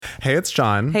Hey, it's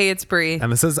John. Hey, it's Bree.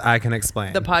 And this is I Can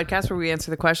Explain. The podcast where we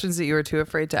answer the questions that you were too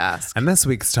afraid to ask. And this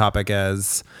week's topic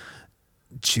is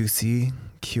juicy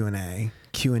Q&A.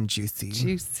 Q and juicy.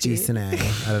 Juice and A.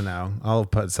 I don't know. I'll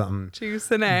put something.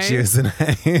 Juice and A. Juice and A.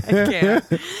 I can't.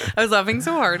 I was laughing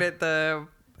so hard at the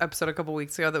episode a couple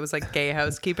weeks ago that was like gay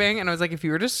housekeeping, and I was like, if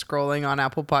you were just scrolling on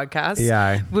Apple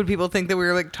Podcasts, would people think that we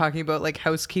were like talking about like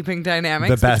housekeeping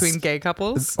dynamics between gay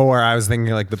couples? Or I was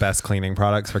thinking like the best cleaning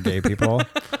products for gay people.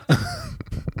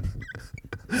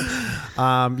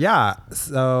 Yeah,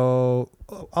 so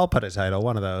I'll put a title,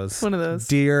 one of those.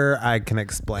 Dear I Can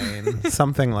Explain.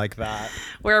 Something like that.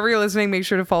 Wherever you're listening, make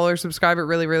sure to follow or subscribe. It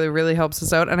really, really, really helps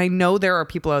us out. And I know there are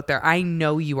people out there. I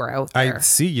know you are out there. I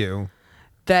see you.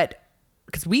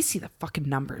 Because we see the fucking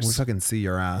numbers. We fucking see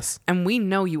your ass. And we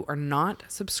know you are not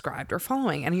subscribed or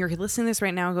following. And you're listening to this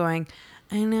right now going,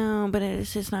 I know, but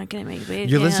it's just not going to make me.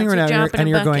 You're listening right now and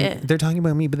you're going, they're talking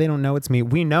about me, but they don't know it's me.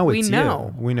 We know it's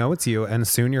you. We know it's you. And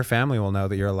soon your family will know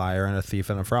that you're a liar and a thief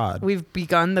and a fraud. We've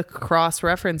begun the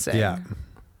cross-referencing. Yeah.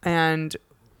 And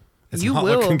it's you not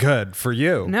will. Looking good for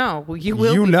you. No, you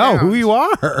will. You be know found. who you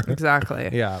are. Exactly.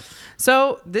 Yeah.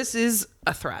 So this is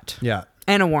a threat. Yeah.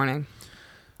 And a warning.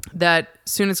 That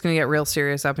soon it's going to get real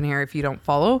serious up in here if you don't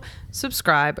follow,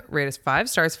 subscribe, rate us 5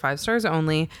 stars, 5 stars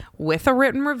only, with a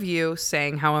written review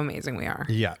saying how amazing we are.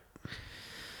 Yeah.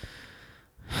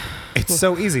 It's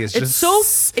so easy. It's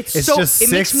just it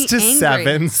makes me 6 to angry.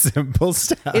 7 simple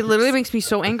steps. It literally makes me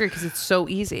so angry because it's so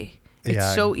easy.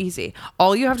 It's so easy.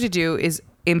 All you have to do is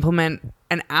implement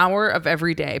an hour of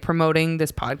every day promoting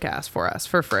this podcast for us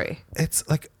for free. It's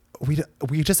like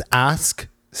we just ask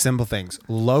simple things.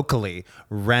 Locally,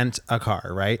 rent a car,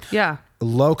 right? Yeah.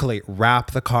 Locally,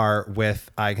 wrap the car with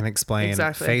I Can Explain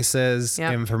faces,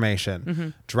 information. Mm-hmm.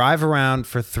 Drive around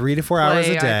for 3 to 4 hours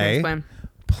a day,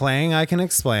 playing I Can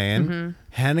Explain,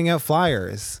 handing out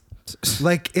flyers.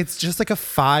 Like, it's just like a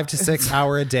 5 to 6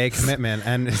 hour a day commitment,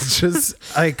 and it's just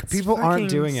like people aren't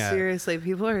doing it. Seriously,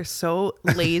 people are so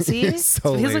lazy. It feels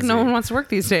lazy. like no one wants to work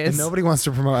these days. And nobody wants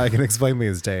to promote I Can Explain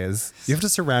these days. You have to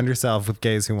surround yourself with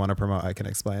gays who want to promote I Can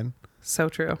Explain. So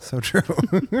true. So true.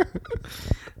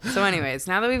 So anyways,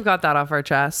 now that we've got that off our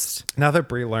chest. Now that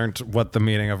Bree learned what the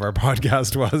meaning of our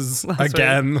podcast was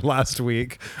last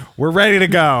week, we're ready to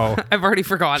go. I've already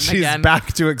forgotten She's again.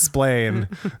 back to explain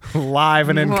live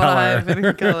and in color. Live and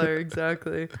in color,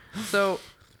 exactly. So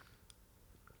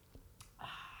I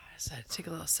just had to take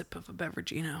a little sip of a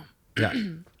beveragino. Yeah.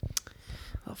 A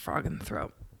little frog in the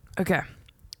throat. Okay.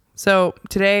 So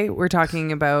today we're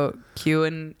talking about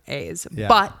Q&As,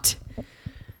 but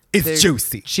it's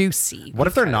juicy. Juicy. What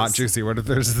if they're not juicy? What if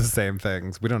there's the same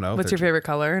things? We don't know. What's your favorite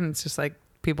color? And it's just like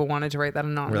people wanted to write that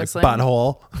anonymously. We're like,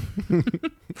 butthole.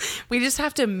 We just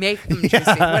have to make them juicy.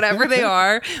 Yeah. Whatever they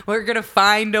are, we're going to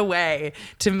find a way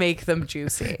to make them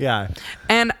juicy. Yeah.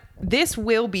 And this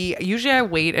will be, usually I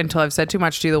wait until I've said too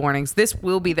much to do the warnings. This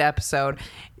will be the episode.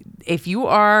 If you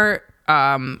are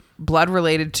blood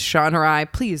related to Sean or I,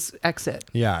 please exit.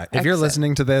 Yeah. If you're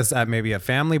listening to this at maybe a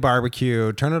family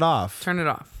barbecue, turn it off. Turn it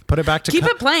off. Put it back to keep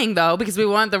it playing though, because we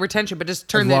want the retention, but just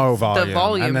turn the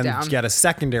volume and then down. Get a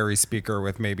secondary speaker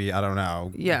with maybe, I don't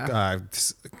know,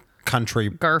 country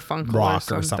Garfunkel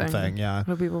rock or something. Yeah.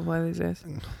 What do people play these days?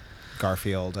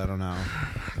 Garfield, I don't know.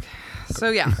 So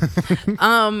yeah,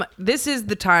 this is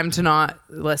the time to not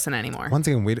listen anymore. Once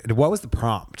again, what was the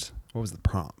prompt? What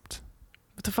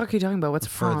the fuck are you talking about? What's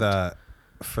prompt?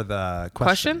 For the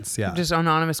questions? Yeah. Just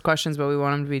anonymous questions, but we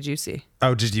want them to be juicy.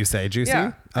 Oh, did you say juicy?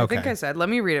 Yeah. Okay. I think I said. Let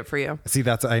me read it for you. See,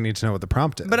 I need to know what the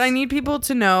prompt is. But I need people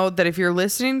to know that if you're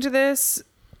listening to this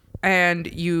and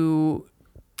you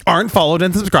aren't followed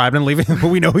and subscribed and leaving, but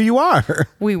we know who you are.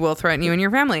 We will threaten you and your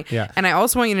family. Yeah. And I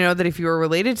also want you to know that if you are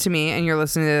related to me and you're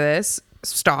listening to this,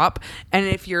 stop. And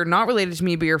if you're not related to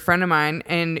me, but you're a friend of mine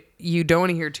and you don't want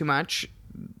to hear too much,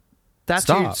 that's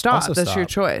your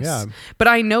choice. Yeah. But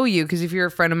I know you, because if you're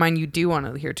a friend of mine, you do want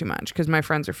to hear too much, because my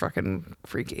friends are fucking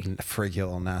freaky. Freaky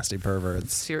little nasty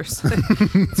perverts. Seriously.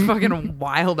 It's fucking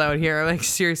wild out here. Like,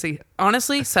 seriously.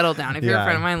 Honestly, settle down. If you're a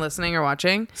friend of mine listening or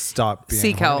watching, stop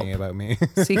being horny about me.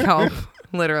 Seek help.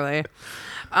 Literally.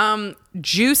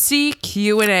 Juicy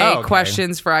Q&A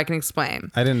questions for I Can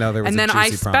Explain. I didn't know there was a juicy prompt.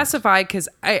 And then I specified, because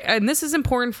and this is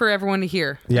important for everyone to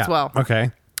hear as well.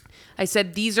 Okay. I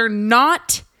said, these are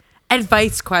not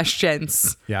advice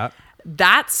questions. Yeah.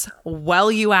 That's well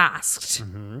you asked.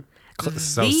 Mm-hmm.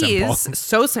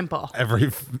 So simple. Every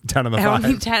 10 on the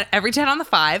 5. Every 10 on the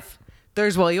 5,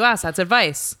 there's well you asked. That's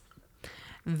advice.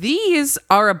 These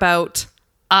are about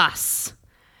us.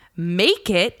 Make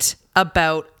it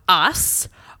about us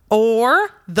or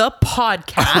the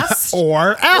podcast.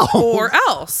 or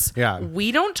else. Yeah.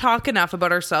 We don't talk enough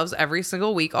about ourselves every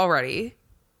single week already,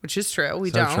 which is true. We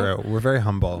don't. True. We're very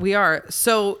humble. We are.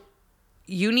 So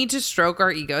you need to stroke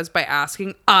our egos by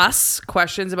asking us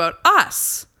questions about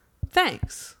us.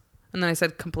 Thanks. And then I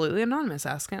said completely anonymous.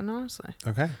 Ask it anonymously.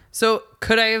 Okay. So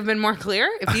could I have been more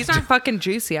clear? If these aren't fucking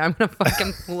juicy, I'm going to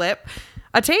fucking flip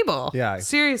a table. Yeah.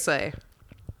 Seriously.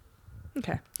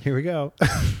 Okay. Here we go.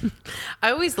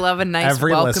 I always love a nice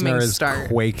welcoming start. Every listener is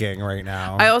quaking right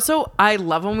now. I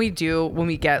love when we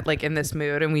get like in this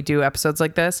mood and we do episodes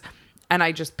like this. And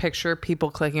I just picture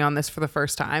people clicking on this for the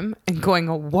first time and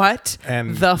going, what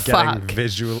and the fuck?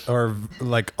 Visual or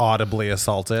like audibly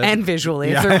assaulted. And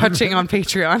visually, if they're watching on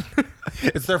Patreon.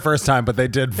 It's their first time, but they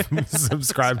did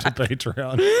subscribe to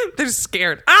Patreon. They're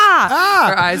scared. Their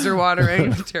eyes are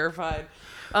watering. Terrified.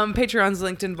 Patreon's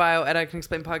linked in bio at I Can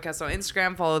Explain Podcast on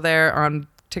Instagram. Follow there on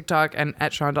TikTok and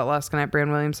at Sean.Lusk and at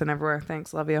Brian Williamson everywhere.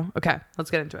 Thanks. Love you. Okay.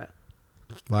 Let's get into it.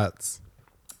 Let's.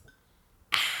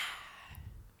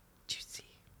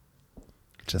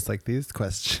 Just like these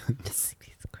questions.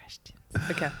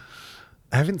 Okay.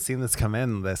 I haven't seen this come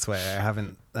in this way. I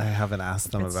haven't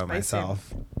asked them about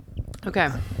myself. Okay.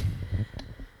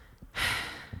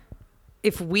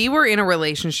 If we were in a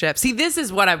relationship, see, this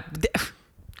is what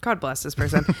God bless this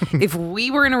person. If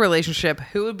we were in a relationship,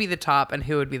 who would be the top and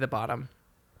who would be the bottom?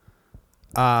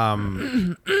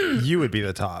 You would be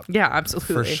the top. Yeah,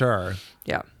 absolutely. For sure.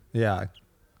 Yeah. Yeah.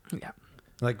 Yeah.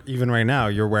 Like even right now,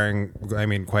 you're wearing, I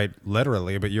mean, quite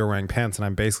literally, but you're wearing pants and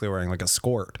I'm basically wearing like a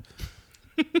skirt.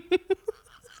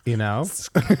 You know?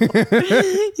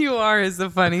 You are is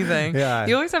the funny thing. Yeah.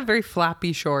 You always have very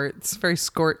flappy shorts, very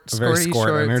skorty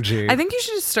shorts. Energy. I think you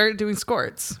should just start doing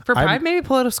skirts. For Pride, maybe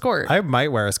pull out a skirt. I might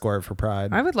wear a skirt for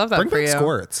Pride. I would love that for you. Bring back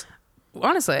skirts.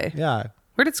 Honestly. Yeah.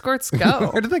 Where did skirts go?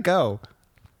 Where did they go?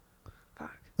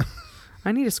 Fuck.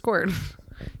 I need a skirt.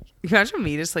 Imagine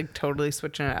me just like totally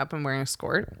switching it up and wearing a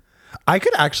skirt. I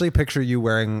could actually picture you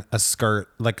wearing a skirt,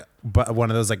 like one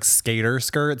of those like skater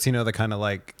skirts, you know, the kind of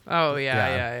like. Oh,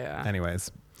 yeah. Anyways.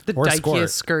 The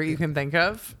dykiest skirt you can think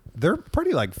of. They're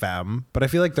pretty like femme, but I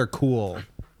feel like they're cool.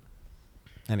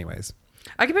 Anyways.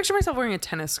 I can picture myself wearing a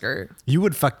tennis skirt. You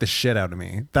would fuck the shit out of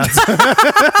me. That's.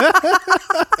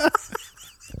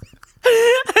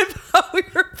 I thought we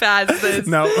were past this.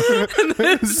 No.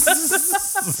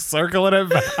 Circling it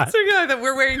back. Circling that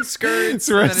we're wearing skirts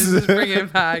and then it's just bringing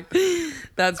it back.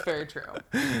 That's very true.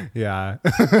 Yeah.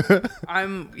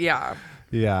 I'm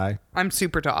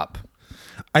super top.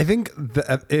 I think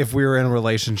that if we were in a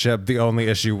relationship, the only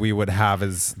issue we would have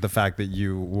is the fact that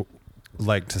you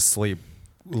like to sleep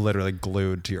literally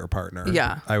glued to your partner.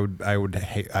 Yeah. I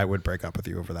would break up with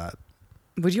you over that.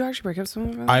 Would you actually break up with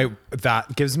someone over that?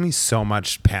 That gives me so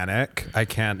much panic. I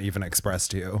can't even express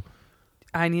to you.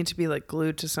 I need to be like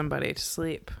glued to somebody to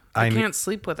sleep. I can't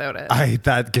sleep without it.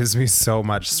 That gives me so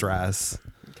much stress.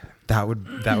 Okay. That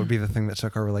would be the thing that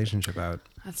took our relationship out.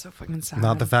 That's so fucking sad.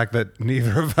 Not the fact that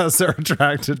neither of us are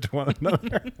attracted to one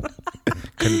another.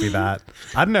 Couldn't be that.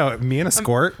 I don't know. Me and a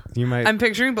skirt, you might. I'm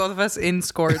picturing both of us in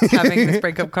skirts having this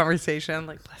breakup conversation.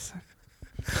 Like,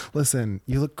 listen,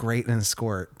 you look great in a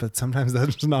skirt, but sometimes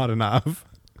that's not enough.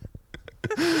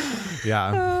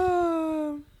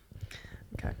 Yeah.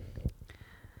 Okay.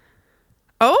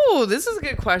 Oh, this is a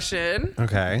good question.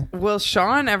 Okay. Will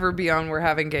Sean ever be on We're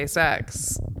Having Gay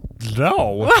Sex?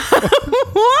 No.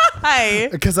 Why?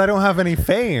 Because I don't have any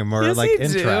fame or yes, like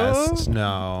interest. Do.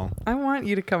 No. I want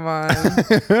you to come on.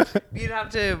 You'd have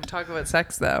to talk about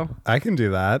sex though. I can do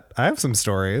that. I have some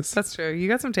stories. That's true. You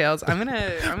got some tales. I'm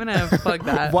gonna plug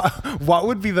that. What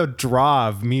would be the draw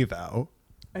of me though?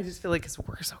 I just feel like because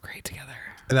we're so great together.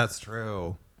 That's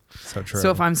true. So true.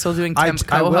 So if I'm still doing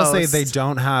temp I will say they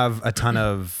don't have a ton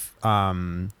of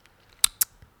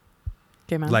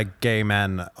gay men? Like gay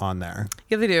men on there.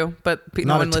 Yeah, they do, but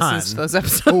no one listens to those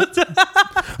episodes.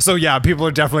 So yeah, people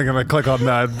are definitely going to click on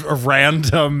the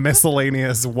random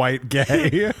miscellaneous white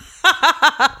gay.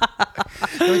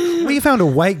 Like, we found a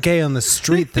white gay on the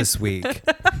street this week.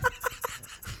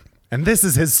 And this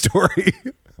is his story.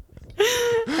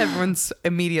 Everyone's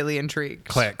immediately intrigued.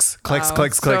 Clicks,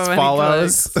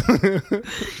 follows.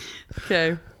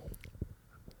 Okay.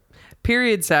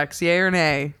 Period sex, yay or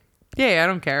nay? Yay, I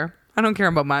don't care. I don't care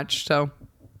about much, so.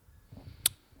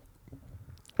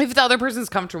 If the other person's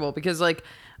comfortable, because like,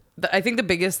 I think the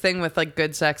biggest thing with like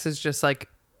good sex is just like,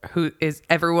 who is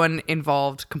everyone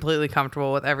involved completely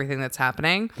comfortable with everything that's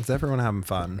happening? Is everyone having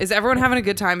fun? Is everyone having a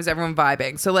good time? Is everyone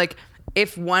vibing? So like,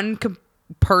 if one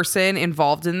person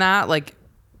involved in that like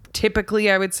typically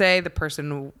I would say the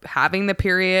person having the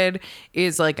period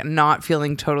is like not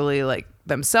feeling totally like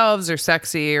themselves or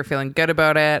sexy or feeling good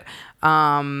about it.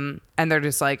 And they're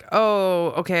just like, oh,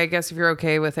 okay, I guess if you're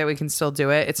okay with it, we can still do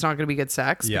it. It's not going to be good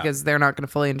sex because they're not going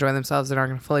to fully enjoy themselves. They're not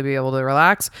going to fully be able to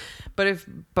relax. But if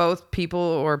both people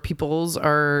or peoples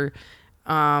are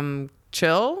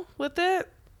chill with it,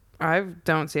 I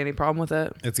don't see any problem with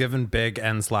it. It's given big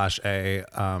N/A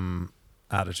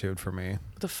attitude for me.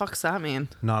 What the fuck's that mean?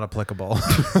 Not applicable.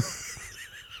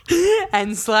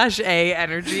 N/A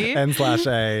energy.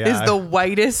 N/A is the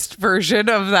whitest version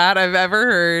of that I've ever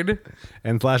heard.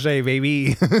 N/A,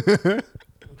 baby.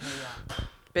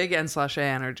 Big N/A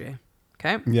energy.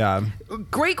 Okay. Yeah.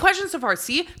 Great question so far.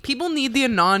 See, people need the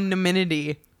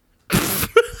anonymity.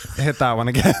 Hit that one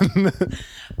again.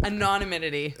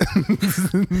 Anonymity.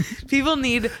 People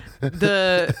need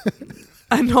the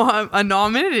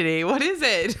anonymity. What is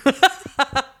it?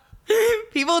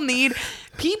 People need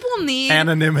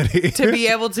anonymity to be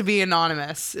able to be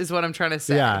anonymous is what I'm trying to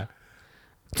say. Yeah.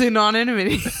 The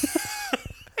anonymity.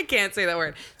 I can't say that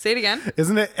word. Say it again.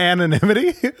 Isn't it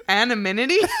anonymity?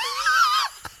 Anonymity?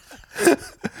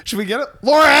 Should we get it?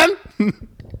 Lauren!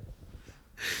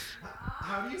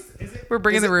 We're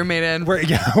bringing the roommate in. We're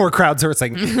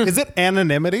crowdsourcing. Is it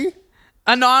anonymity?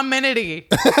 Anonymity.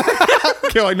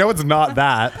 Okay, I know it's not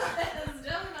that. It's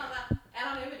definitely not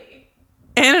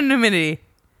that. Anonymity.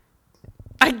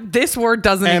 This word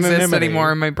doesn't exist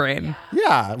anymore in my brain.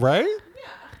 Yeah, right?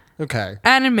 Yeah. Okay.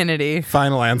 Anonymity.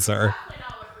 Final answer.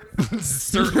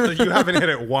 Certainly, you haven't hit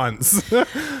it once.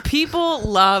 People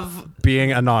love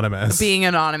being anonymous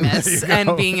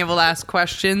and being able to ask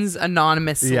questions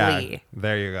anonymously. Yeah,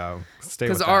 there you go.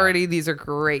 Because already these are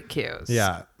great cues.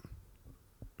 Yeah.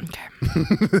 Okay.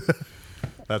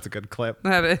 That's a good clip.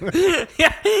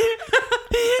 Yeah.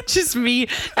 Just me.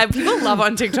 And people love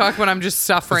on TikTok when I'm just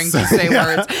suffering to say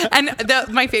words. And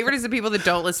my favorite is the people that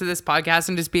don't listen to this podcast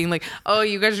and just being like, oh,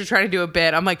 you guys are trying to do a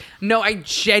bit. I'm like, no, I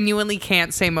genuinely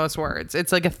can't say most words.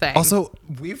 It's like a thing. Also,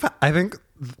 I think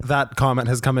that comment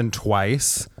has come in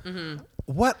twice. Mm-hmm.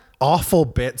 What awful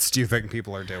bits do you think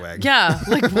people are doing? Yeah.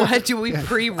 Like, what? Do we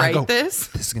pre-write this?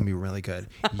 This is going to be really good.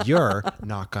 You're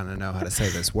not going to know how to say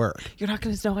this word. You're not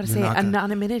going to know how to say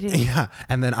anonymity. Yeah.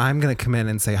 And then I'm going to come in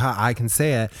and say, I can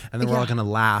say it. And then we're all going to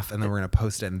laugh. And then we're going to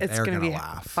post it. And they're going to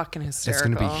laugh. Fucking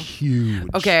hysterical. It's going to be huge.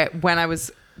 Okay. When I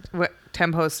was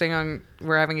temp hosting on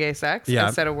We're Having Gay Sex,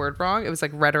 I said a word wrong. It was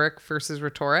like rhetoric versus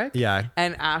rhetoric. Yeah.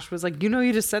 And Ash was like,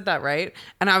 you just said that, right?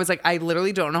 And I was like, I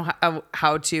literally don't know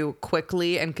how to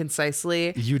quickly and concisely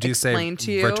explain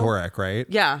to you. Rhetoric, right?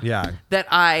 Yeah. Yeah. That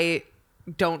I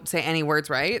don't say any words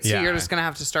right. So you're just going to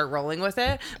have to start rolling with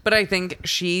it. But I think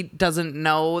she doesn't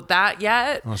know that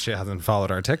yet. Well, she hasn't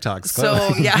followed our TikToks.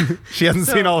 So, yeah. She hasn't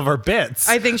seen all of our bits.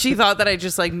 I think she thought that I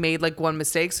just like made like one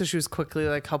mistake. So she was quickly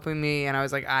like helping me. And I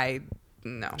was like,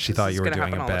 no. She thought you were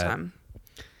doing a bit.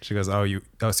 She goes, so you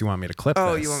want me to clip this?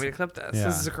 Oh, you want me to clip this? Yeah.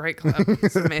 This is a great clip.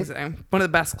 It's amazing. One of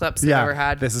the best clips I've ever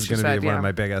had. This is going to be one of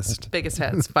my biggest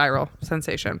hits. Viral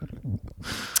sensation.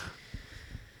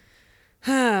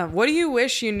 What do you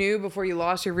wish you knew before you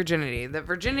lost your virginity? That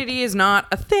virginity is not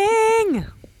a thing.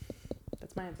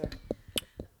 That's my answer.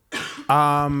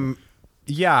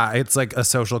 Yeah, it's like a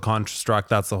social construct.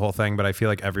 That's the whole thing. But I feel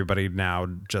like everybody now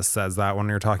just says that when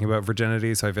you're talking about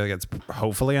virginity. So I feel like it's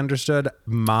hopefully understood.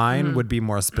 Mine would be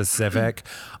more specific.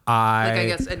 I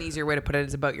guess an easier way to put it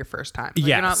is about your first time. Like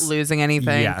you're not losing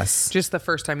anything. Yes. Just the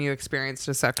first time you experienced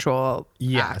a sexual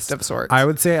act of sorts. I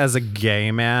would say as a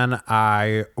gay man,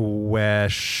 I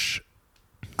wish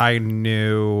I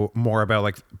knew more about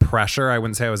like pressure. I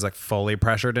wouldn't say I was like fully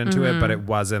pressured into it, but it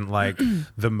wasn't like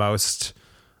the most...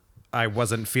 I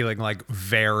wasn't feeling like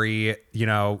very,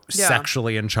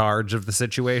 sexually in charge of the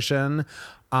situation.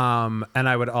 And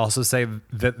I would also say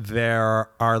that there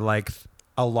are like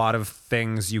a lot of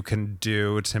things you can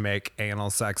do to make anal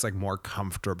sex like more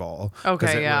comfortable.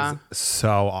 Okay, yeah. Was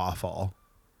so awful.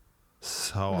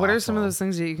 What are some of those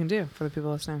things that you can do for the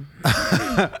people listening?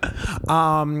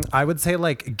 I would say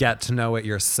like get to know it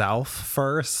yourself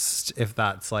first, if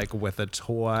that's like with a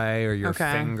toy or your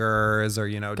fingers, or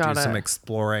do some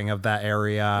exploring of that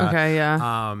area. Okay,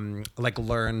 yeah. Like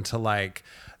learn to like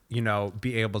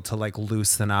be able to like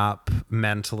loosen up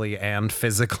mentally and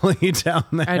physically down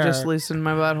there. I just loosened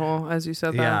my butthole as you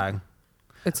said that. Yeah.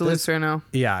 It's loose right now.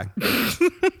 Yeah.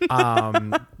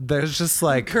 There's just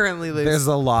like currently loose. There's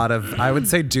a lot of, I would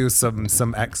say, do some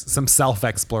self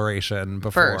exploration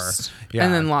before first,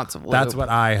 and then lots of lube. That's what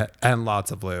and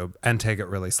lots of lube, and take it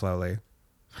really slowly.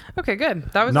 Okay,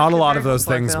 good. That was not a lot of those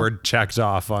things were checked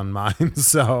off on mine.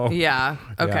 So yeah.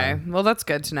 Okay. Yeah. Well, that's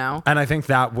good to know. And I think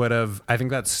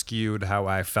that skewed how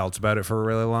I felt about it for a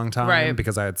really long time, right?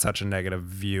 Because I had such a negative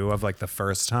view of like the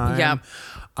first time. Yeah.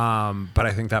 But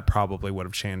I think that probably would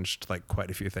have changed like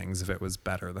quite a few things if it was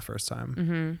better the first time.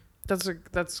 Mm-hmm.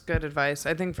 That's good advice.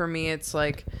 I think for me, it's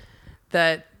like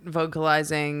that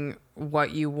vocalizing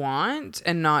what you want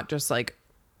and not just like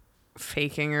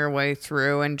faking your way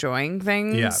through enjoying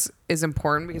things is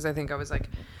important, because I think I was like,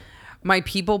 my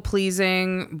people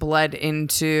pleasing bled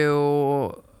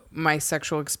into my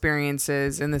sexual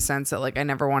experiences in the sense that like I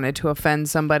never wanted to offend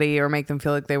somebody or make them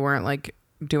feel like they weren't like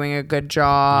doing a good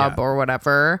job or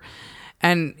whatever.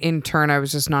 And in turn, I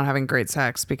was just not having great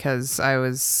sex because I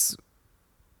was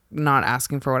not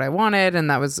asking for what I wanted. And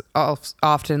that was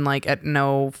often like at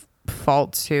no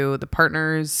fault to the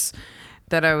partners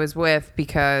that I was with,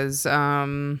 because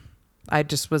I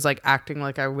just was like acting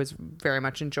like I was very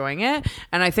much enjoying it.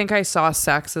 And I think I saw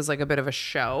sex as like a bit of a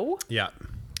show. Yeah.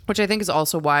 Which I think is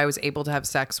also why I was able to have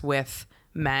sex with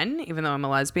men, even though I'm a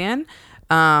lesbian,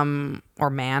 or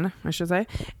man, I should say.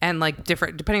 And like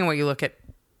different, depending on what you look at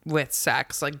with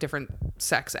sex, like different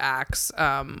sex acts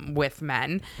with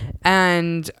men.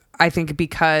 And I think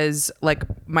because like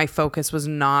my focus was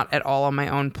not at all on my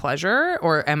own pleasure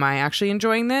or am I actually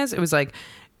enjoying this? It was like,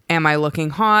 am I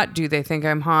looking hot? Do they think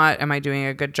I'm hot? Am I doing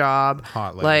a good job?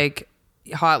 Hotly.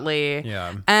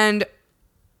 Yeah. And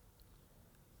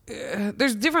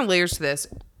there's different layers to this.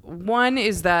 One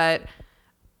is that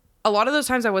a lot of those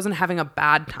times I wasn't having a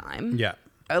bad time. Yeah.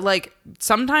 Like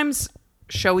sometimes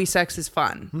showy sex is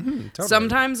fun. Mm-hmm, totally.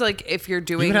 Sometimes like if you're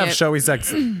doing you can have showy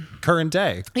sex current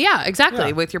day. Yeah,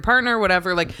 exactly. With your partner,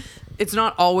 whatever. Like it's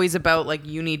not always about like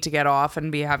you need to get off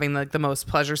and be having like the most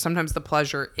pleasure. Sometimes the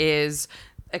pleasure is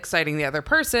exciting the other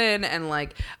person. And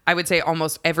like I would say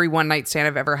almost every one night stand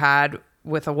I've ever had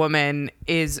with a woman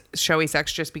is showy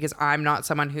sex, just because I'm not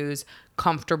someone who's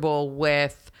comfortable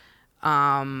with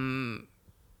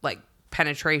like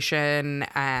penetration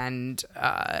and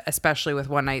especially with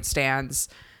one night stands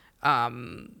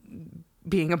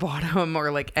being a bottom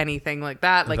or like anything like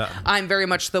that. Like I'm very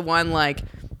much the one like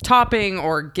topping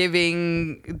or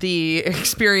giving the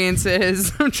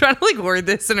experiences. I'm trying to like word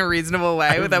this in a reasonable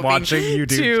way without watching being you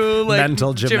do too, like,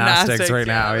 mental gymnastics right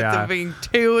now. Yeah, without being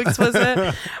too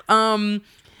explicit.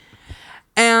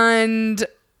 And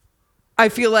I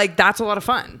feel like that's a lot of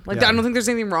fun. Like I don't think there's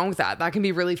anything wrong with that. That can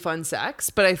be really fun sex.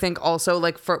 But I think also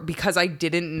like because I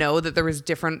didn't know that there was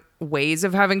different ways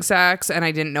of having sex, and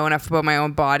I didn't know enough about my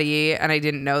own body, and I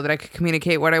didn't know that I could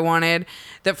communicate what I wanted,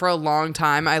 that for a long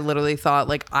time I literally thought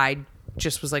like I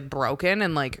just was like broken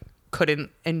and like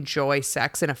couldn't enjoy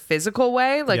sex in a physical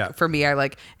way. Like for me, I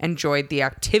like enjoyed the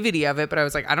activity of it, but I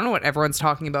was like, I don't know what everyone's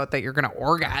talking about that you're gonna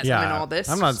orgasm and all this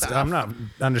stuff. I'm not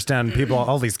understanding people,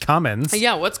 all these comments.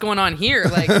 Yeah, what's going on here?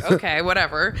 Like, okay,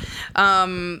 whatever.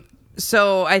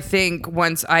 So I think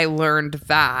once I learned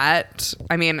that,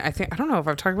 I mean, I don't know if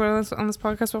I've talked about this on this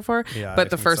podcast before, but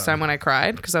the first time when I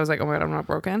cried, because I was like, oh my God, I'm not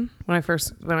broken. When I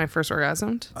first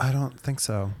orgasmed. I don't think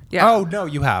so. Yeah. Oh no,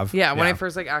 you have. Yeah. When I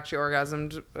first like actually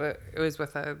orgasmed, it was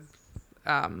with a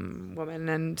woman,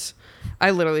 and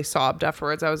I literally sobbed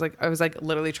afterwards. I was like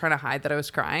literally trying to hide that I was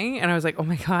crying, and I was like, oh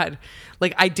my God,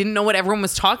 like I didn't know what everyone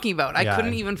was talking about. I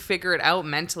couldn't even figure it out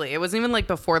mentally. It wasn't even like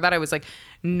before that I was like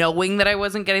knowing that I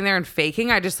wasn't getting there and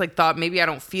faking. I just like thought maybe I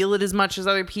don't feel it as much as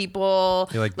other people.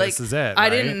 You're like this is it.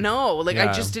 I didn't know. Like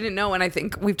I just didn't know. And I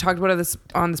think we've talked about this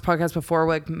on this podcast before,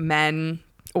 like men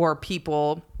or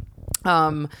people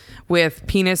with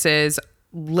penises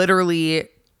literally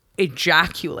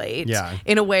ejaculate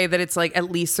in a way that it's like at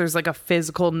least there's like a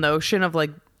physical notion of like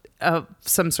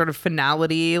some sort of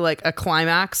finality, like a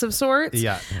climax of sorts.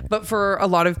 But for a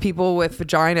lot of people with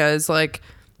vaginas, like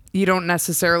you don't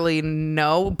necessarily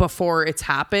know before it's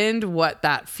happened what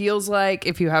that feels like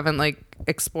if you haven't like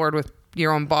explored with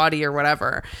your own body or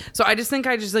whatever. So I just think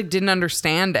I just like didn't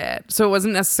understand it. So it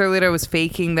wasn't necessarily that I was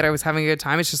faking that I was having a good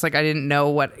time. It's just like I didn't know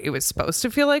what it was supposed to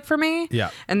feel like for me. Yeah.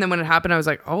 And then when it happened, I was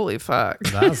like, holy fuck.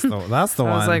 That's the one. I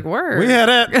was like, word. We hit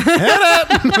it.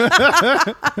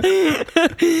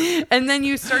 And then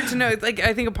you start to know, like,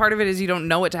 I think a part of it is you don't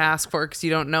know what to ask for because you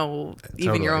don't know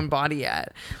even your own body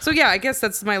yet. So yeah, I guess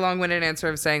that's my long-winded answer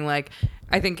of saying like,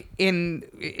 I think in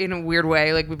a weird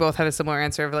way, like we both had a similar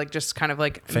answer of like just kind of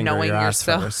like knowing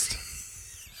yourself.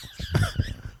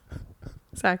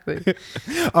 Exactly.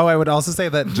 Oh, I would also say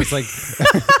that just like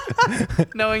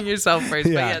knowing yourself first,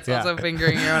 but it's also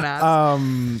fingering your own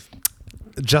ass.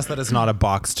 Just that it's not a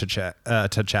box to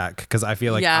check because I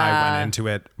feel like I went into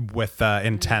it with the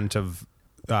intent of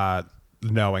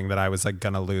knowing that I was like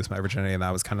gonna lose my virginity, and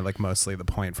that was kind of like mostly the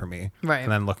point for me. Right.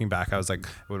 And then looking back, I was like, it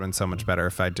would have been so much better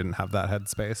if I didn't have that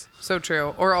headspace. So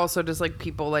true. Or also just like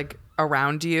people like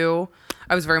around you.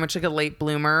 I was very much like a late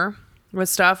bloomer with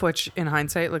stuff, which in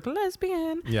hindsight, like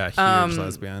lesbian. Yeah, huge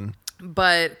lesbian.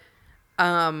 But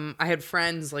I had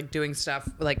friends like doing stuff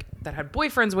like that had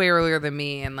boyfriends way earlier than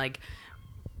me, and like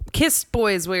kissed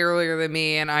boys way earlier than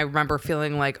me. And I remember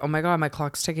feeling like, oh my God, my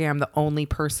clock's ticking. I'm the only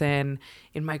person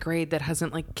in my grade that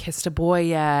hasn't like kissed a boy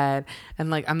yet. And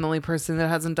like, I'm the only person that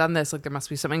hasn't done this. Like there must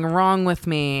be something wrong with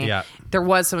me. Yeah. There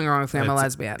was something wrong with me. I'm a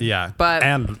lesbian. Yeah. But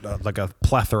and like a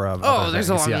plethora of there's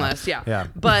things. a long list. Yeah. Yeah.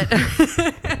 But,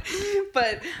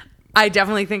 but I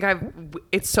definitely think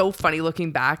it's so funny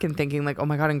looking back and thinking like, oh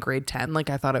my God, in grade 10, like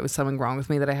I thought it was something wrong with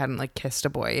me that I hadn't like kissed a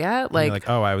boy yet. Like,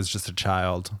 oh, I was just a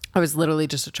child. I was literally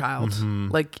just a child. Mm-hmm.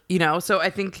 Like, you know, so I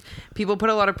think people put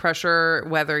a lot of pressure,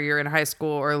 whether you're in high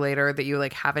school or later, that you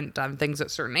like haven't done things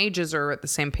at certain ages or at the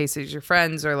same pace as your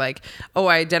friends, or like, oh,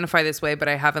 I identify this way, but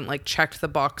I haven't like checked the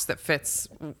box that fits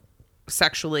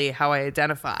sexually how I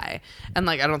identify. And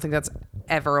like I don't think that's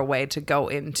ever a way to go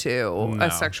into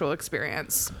a sexual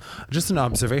experience. Just an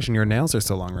observation, your nails are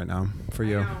so long right now for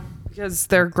you. Because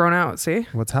they're grown out. See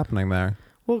what's happening there?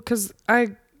 Well, because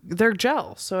they're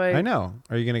gel, so I know.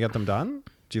 Are you gonna get them done?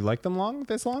 Do you like them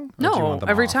this long? Or no, do you want them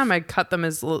every off? time I cut them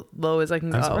as low as I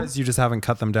can I'm go. surprised you just haven't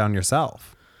cut them down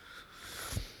yourself.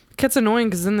 It gets annoying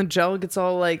because then the gel gets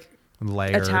all like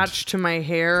layered, attached to my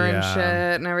hair and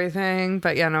shit and everything.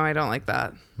 But yeah, no, I don't like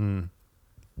that.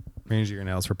 Arrange your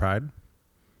nails for Pride?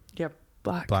 Yep,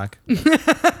 black.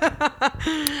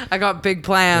 I got big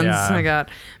plans. Yeah. I got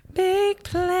big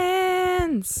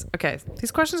plans. Okay,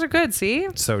 these questions are good. See,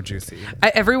 so juicy.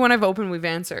 Every one I've opened, we've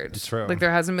answered. It's true. Like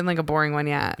there hasn't been like a boring one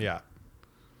yet. Yeah.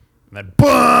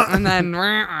 And then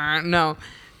no.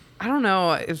 I don't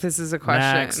know if this is a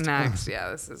question. Next. Yeah,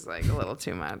 this is like a little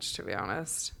too much, to be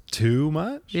honest. Too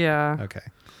much? Yeah. Okay.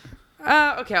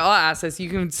 Okay, I'll ask this. You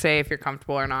can say if you're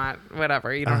comfortable or not.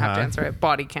 Whatever. You don't have to answer it.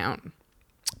 Body count.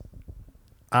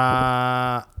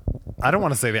 I don't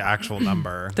want to say the actual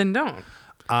number. Then don't.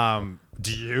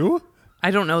 Do you?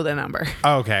 I don't know the number.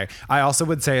 Okay. I also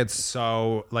would say it's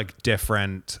so like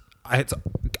different.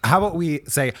 How about we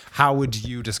say, how would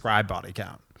you describe body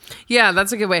count? Yeah,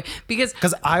 that's a good way, because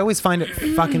I always find it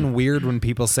fucking weird when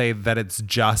people say that it's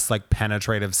just like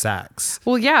penetrative sex.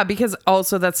 Well, yeah, because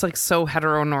also that's like so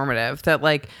heteronormative that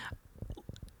like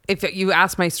if you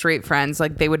ask my straight friends,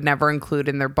 like they would never include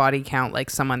in their body count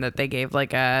like someone that they gave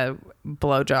like a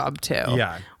blowjob to,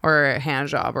 yeah, or a hand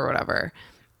job or whatever.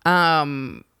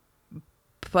 But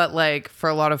like for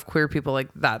a lot of queer people, like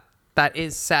that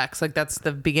is sex, like that's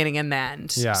the beginning and the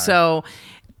end. Yeah. So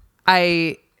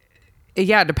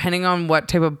depending on what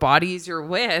type of bodies you're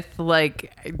with,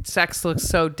 like sex looks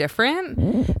so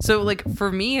different. So like for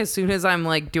me, as soon as I'm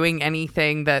like doing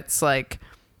anything that's like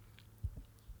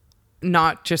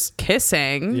not just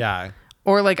kissing, yeah,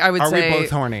 or like I would say, are we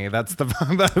both horny? That's the.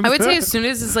 I would say as soon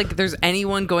as it's like there's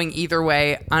anyone going either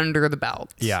way under the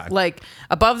belt. Yeah. Like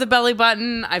above the belly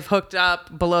button, I've hooked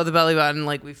up. Below the belly button,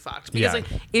 like we fucked. Because like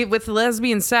with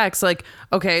lesbian sex, like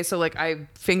okay, so like I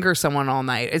finger someone all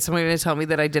night. Is someone going to tell me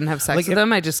that I didn't have sex with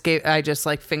them? I just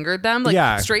like fingered them.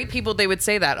 Like straight people, they would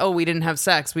say that. Oh, we didn't have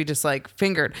sex. We just like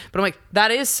fingered. But I'm like,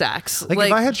 that is sex. Like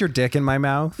if I had your dick in my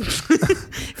mouth.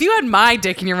 If you had my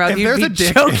dick in your mouth, you'd be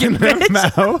joking, in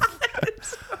mouth.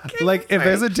 Okay, like if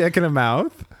there's a dick in a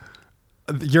mouth,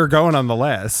 you're going on the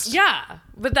list. Yeah,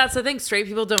 but that's the thing. Straight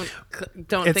people don't it's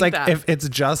think like that. If it's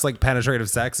just like penetrative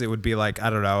sex, it would be like, I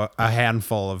don't know, a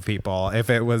handful of people. If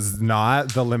it was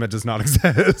not, the limit does not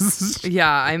exist.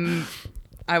 Yeah,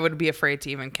 I would be afraid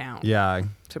to even count. Yeah,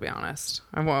 to be honest,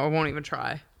 I won't even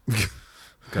try.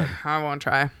 Good. I won't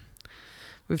try.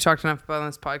 We've talked enough about on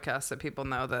this podcast that people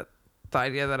know that the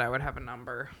idea that I would have a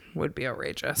number would be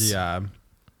outrageous. Yeah.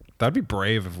 That'd be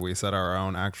brave if we said our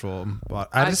own actual.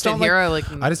 I just don't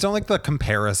like the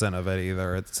comparison of it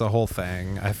either. It's a whole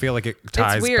thing. I feel like it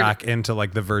ties back into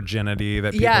like the virginity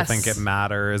that people think it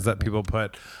matters. That people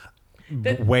put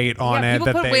weight on it.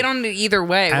 People put weight on it either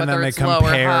way, and whether then it's low or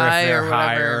high if they're or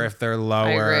higher, or if they're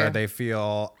lower. They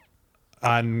feel,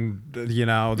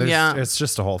 it's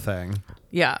just a whole thing.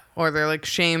 Yeah, or they're like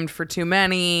shamed for too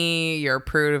many. You're a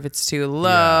prude if it's too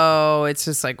low. It's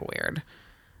just like weird.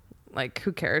 Like,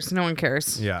 who cares? No one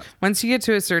cares. Yeah. Once you get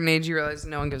to a certain age, you realize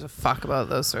no one gives a fuck about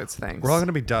those sorts of things. We're all going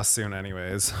to be dust soon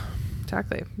anyways.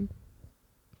 Exactly.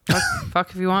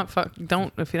 Fuck if you want. Fuck.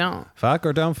 Don't if you don't. Fuck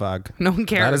or don't fuck. No one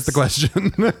cares. That is the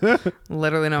question.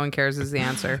 Literally no one cares is the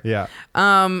answer. Yeah.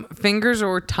 Fingers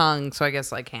or tongue? So I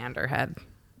guess like hand or head.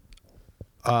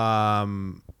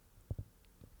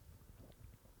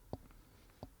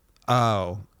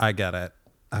 Oh, I get it.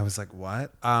 I was like,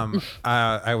 what?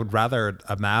 I would rather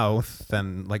a mouth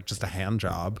than like just a hand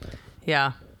job.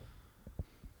 Yeah.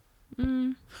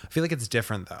 I feel like it's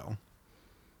different though.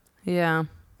 Yeah.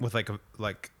 With like a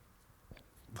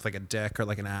dick or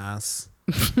like an ass.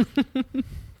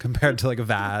 Compared to like a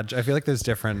vag. I feel like there's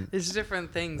different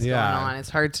things going on. It's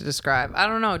hard to describe. I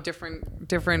don't know, different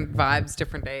vibes,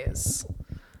 different days.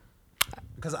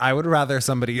 Because I would rather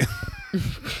somebody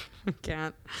I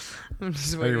can't. I'm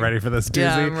just waiting. Are you ready for this doozy?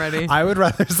 Yeah, I'm ready. I would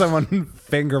rather someone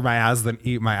finger my ass than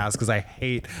eat my ass because I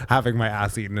hate having my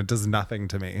ass eaten. It does nothing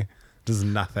to me. It does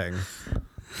nothing.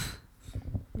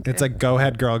 Okay. It's like, go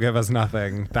ahead, girl, give us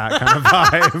nothing. That kind of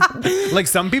vibe. Like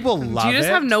some people love it. Do you just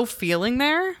have no feeling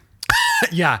there?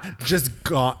 Yeah, just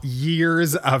gone.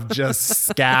 Years of just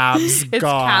scabs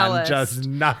gone. Callous. Just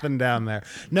nothing down there.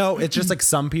 No, it's just like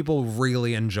some people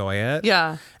really enjoy it.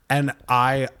 Yeah. And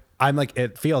I'm like,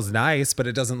 it feels nice, but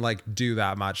it doesn't like do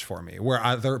that much for me. Where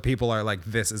other people are like,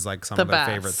 this is like some of their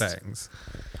favorite things.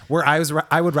 Where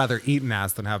I would rather eat an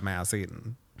ass than have my ass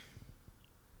eaten.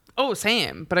 Oh,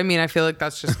 same. But I mean, I feel like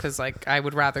that's just because like I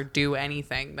would rather do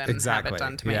anything than have it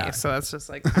done to me. So that's just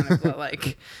like kind of the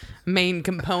like main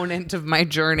component of my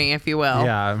journey, if you will.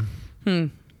 Yeah.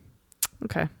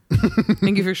 Okay.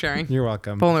 Thank you for sharing. You're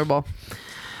welcome. Vulnerable.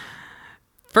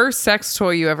 First sex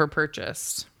toy you ever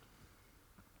purchased?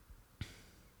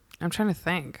 I'm trying to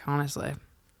think, honestly.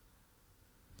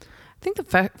 I think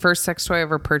the first sex toy I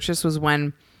ever purchased was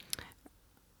when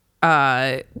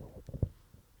I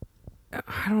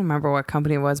don't remember what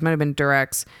company it was. Might have been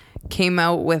Durex. Came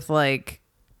out with like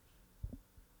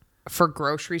for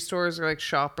grocery stores or like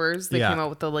shoppers. They came out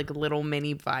with the like little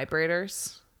mini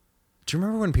vibrators. Do you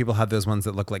remember when people had those ones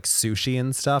that look like sushi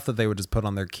and stuff that they would just put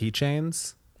on their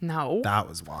keychains? No. That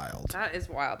was wild. That is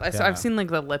wild. I've seen like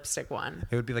the lipstick one.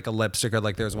 It would be like a lipstick or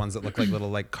like there's ones that look like little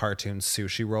like cartoon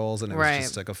sushi rolls and it was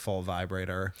just like a full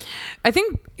vibrator. I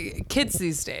think kids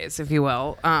these days, if you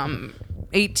will,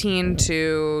 18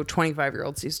 to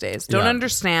 25-year-olds these days don't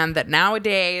understand that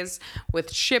nowadays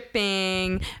with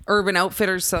shipping, Urban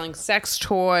Outfitters selling sex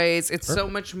toys, it's so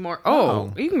much more.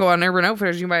 You can go on Urban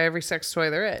Outfitters, you can buy every sex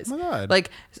toy there is. Oh my God. Like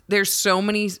there's so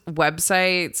many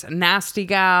websites, Nasty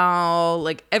Gal,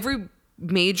 like every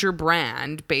major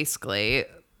brand basically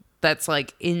that's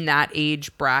like in that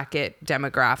age bracket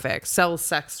demographic sells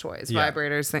sex toys,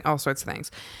 vibrators, all sorts of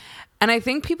things. And I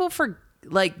think people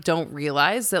don't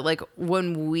realize that like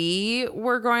when we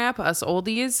were growing up, us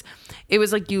oldies, it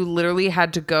was like you literally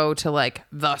had to go to like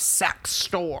the sex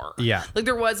store. Yeah. Like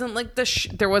there wasn't like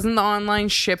there wasn't the online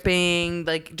shipping,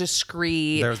 like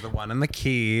discreet. There was the one in the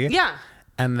key. Yeah.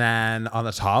 And then on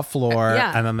the top floor,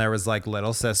 and then there was like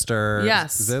Little Sister.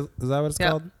 Yes. Is that what it's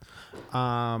called?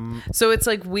 So it's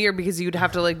like weird because you'd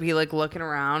have to like be like looking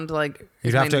around, like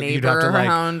you'd have to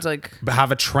around, like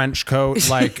have a trench coat,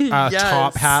 like a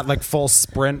top hat, like full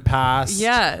sprint pass.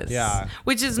 Yes. Yeah.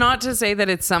 Which is not to say that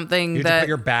it's something you had to put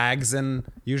your bags in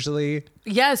usually.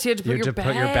 Yes, you had to put your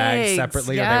bags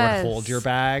separately, or they would hold your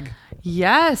bag.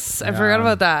 Yes, I forgot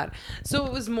about that. So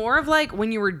it was more of like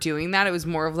when you were doing that, it was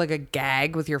more of like a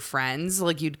gag with your friends.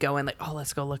 Like you'd go in like, oh,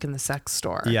 let's go look in the sex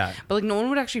store. Yeah. But like no one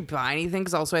would actually buy anything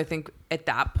because also I think at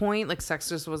that point, like sex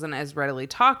just wasn't as readily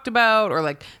talked about or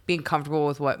like being comfortable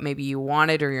with what maybe you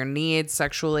wanted or your needs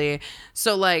sexually.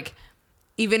 So like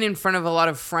even in front of a lot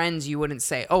of friends, you wouldn't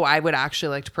say, oh, I would actually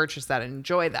like to purchase that and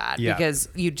enjoy that. Yeah. Because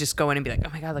you'd just go in and be like,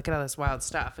 oh my God, look at all this wild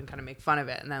stuff and kind of make fun of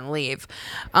it and then leave.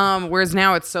 Whereas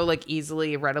now it's so like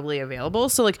easily, readily available.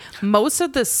 So like most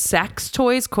of the sex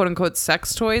toys, quote unquote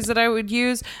sex toys that I would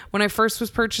use when I first was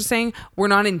purchasing were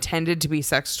not intended to be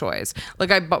sex toys.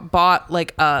 Like I bought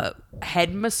like a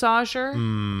head massager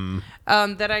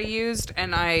that I used.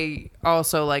 And I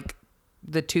also like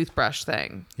the toothbrush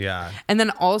thing. Yeah. And then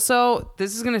also,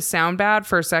 this is going to sound bad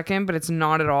for a second, but it's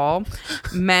not at all.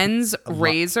 Men's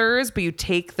razors, but you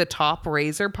take the top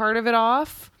razor part of it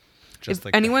off. Just if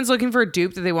like anyone's looking for a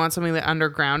dupe that they want something like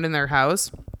underground in their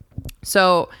house.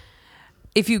 So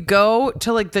if you go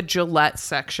to like the Gillette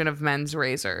section of men's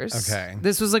razors. Okay.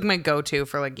 This was like my go-to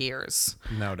for like years.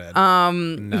 Noted.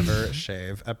 Never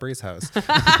shave at Bree's house.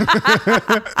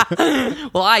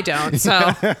 Well, I don't,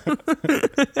 so.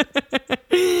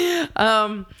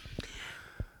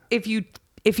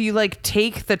 If you like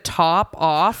take the top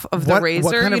off of the razor,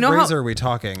 what kind of razor are we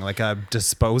talking? Like a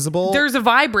disposable? There's a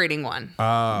vibrating one.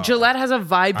 Oh. Gillette has a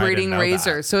vibrating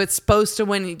razor, so it's supposed to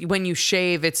when you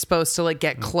shave, it's supposed to like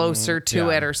get closer to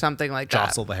it or something like that.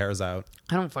 Jostle the hairs out.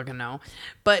 I don't fucking know,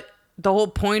 but the whole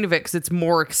point of it, because it's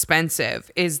more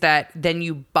expensive, is that then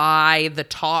you buy the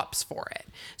tops for it.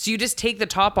 So you just take the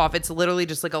top off. It's literally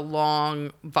just like a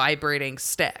long vibrating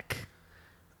stick.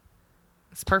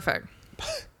 It's perfect.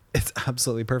 It's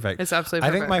absolutely perfect. It's absolutely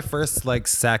perfect. I think my first like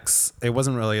sex, it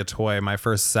wasn't really a toy. My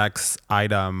first sex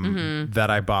item that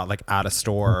I bought like at a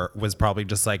store was probably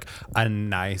just like a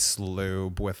nice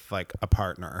lube with like a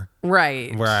partner.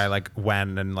 Right. Where I like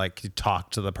went and like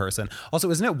talked to the person. Also,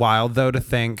 isn't it wild though to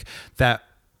think that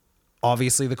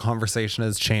obviously the conversation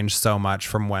has changed so much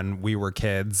from when we were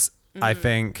kids, I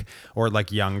think, or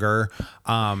like younger.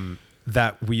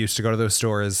 That we used to go to those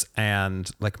stores and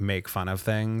like make fun of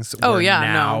things. Oh yeah.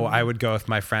 Now I would go with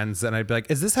my friends and I'd be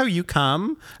like, "Is this how you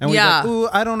come?" And we'd be like, "Ooh,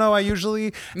 I don't know. I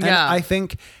usually." And I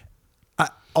think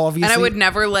obviously, and I would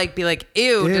never like be like,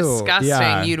 ew disgusting.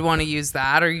 Yeah. You'd want to use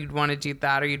that, or you'd want to do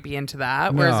that, or you'd be into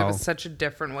that. Whereas it was such a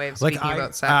different way of speaking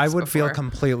about sex. I would feel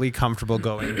completely comfortable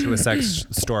going to a sex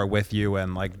store with you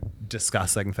and like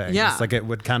discussing things. Yeah. Like it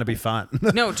would kind of be fun.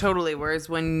 No, totally. Whereas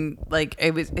when like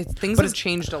things have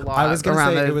changed a lot. I was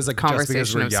gonna say it was like just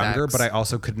because we're younger, but I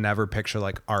also could never picture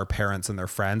like our parents and their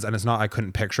friends. And it's not I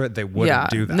couldn't picture it. They wouldn't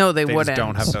do that. No, they wouldn't. Just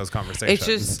don't have those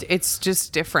conversations. It's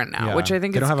just different now, which I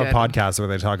think they don't have good. a podcast where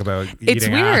they talk about eating it's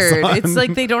weird. It's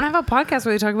like they don't have a podcast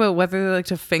where they talk about whether they like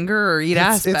to finger or eat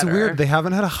ass better. It's weird. They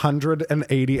haven't had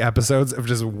 180 episodes of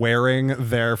just wearing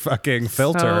their fucking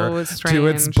filter to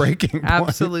its breaking point.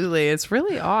 Absolutely. It's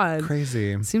really odd.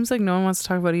 Crazy. It seems like no one wants to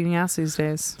talk about eating ass these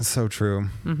days. It's so true.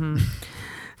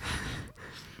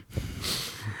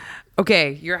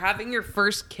 Okay, you're having your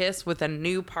first kiss with a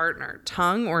new partner.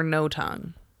 Tongue or no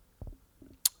tongue?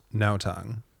 No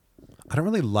tongue. I don't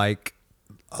really like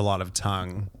a lot of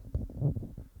tongue.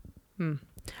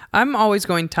 I'm always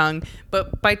going tongue,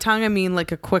 but by tongue I mean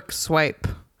like a quick swipe.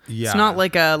 Yeah. It's not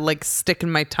like a stick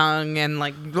in my tongue and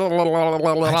like blah, blah, blah,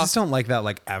 blah, blah. I just don't like that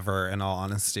like ever, in all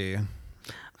honesty.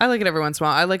 I like it every once in a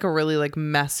while. I like a really like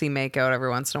messy makeout every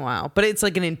once in a while, but it's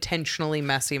like an intentionally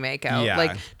messy makeout,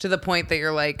 like to the point that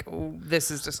you're like, this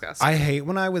is disgusting. I hate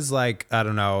when I was like, I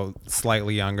don't know,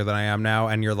 slightly younger than I am now,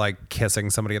 and you're like kissing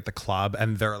somebody at the club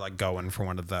and they're like going for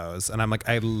one of those, and I'm like,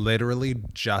 I literally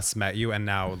just met you and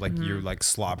now like you like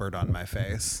slobbered on my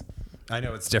face. I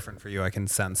know it's different for you. I can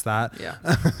sense that. Yeah.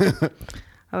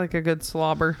 I like a good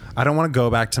slobber. I don't want to go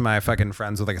back to my fucking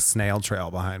friends with like a snail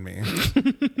trail behind me.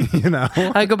 You know?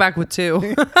 I go back with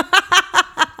 2.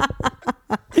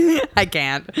 I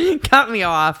can't. Cut me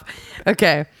off.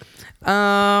 Okay.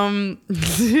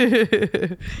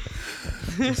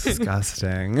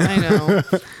 Disgusting. I know.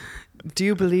 Do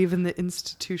you believe in the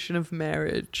institution of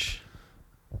marriage?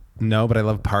 No, but I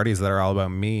love parties that are all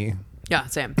about me. Yeah,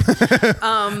 same.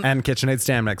 And KitchenAid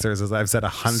stand mixers, as I've said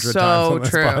 100 times on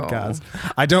this podcast.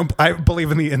 I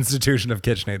believe in the institution of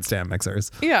KitchenAid stand mixers.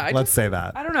 Yeah. Let's say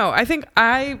that. I don't know. I think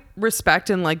I respect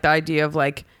and like the idea of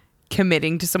like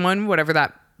committing to someone, whatever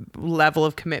that level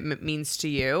of commitment means to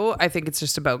you. I think it's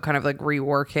just about kind of like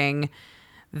reworking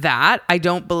that. I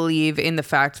don't believe in the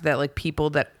fact that like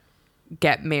people that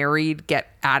get married get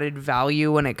added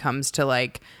value when it comes to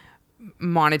like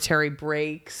monetary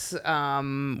breaks,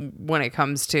 when it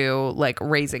comes to like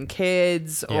raising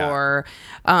kids or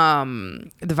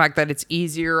the fact that it's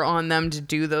easier on them to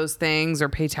do those things or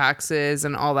pay taxes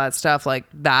and all that stuff like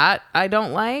that. I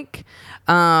don't like.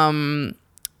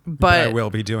 But I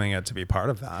will be doing it to be part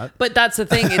of that. But that's the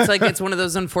thing. It's like, it's one of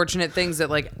those unfortunate things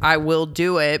that like, I will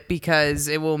do it because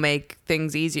it will make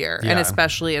things easier. Yeah. And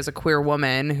especially as a queer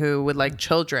woman who would like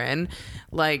children,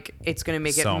 like it's going to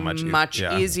make so it much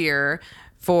easier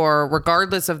for,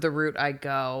 regardless of the route I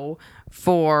go,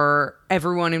 for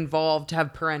everyone involved to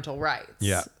have parental rights.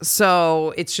 Yeah.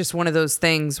 So it's just one of those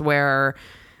things where,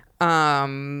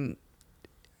 I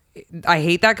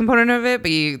hate that component of it, but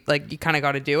you kind of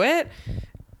got to do it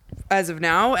as of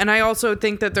now. And I also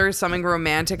think that there's something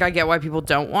romantic. I get why people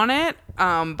don't want it.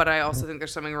 But I also think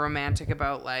there's something romantic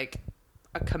about like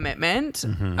a commitment.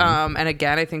 And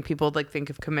again, I think people like think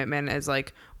of commitment as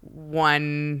like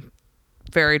one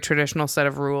very traditional set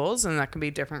of rules, and that can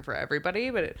be different for everybody.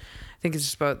 But I think it's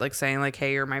just about like saying like,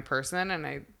 hey, you're my person.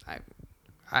 And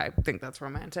I think that's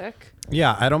romantic.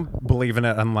 Yeah, I don't believe in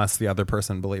it unless the other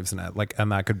person believes in it. Like,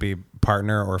 and that could be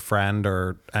partner or friend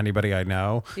or anybody I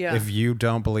know. Yeah. If you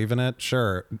don't believe in it,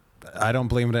 sure. I don't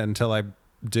believe in it until I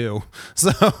do.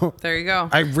 So there you go.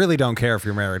 I really don't care if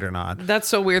you're married or not. That's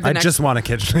so weird. I just want a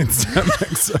KitchenAid stand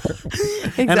mixer.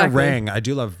 Exactly. And a ring. I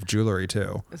do love jewelry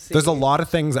too. There's a lot of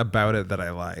things about it that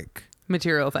I like.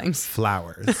 Material things.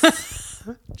 Flowers.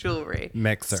 Jewelry.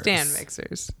 Mixers. Stand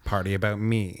mixers. Party about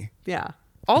me. Yeah.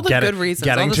 All the good reasons.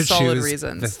 All the solid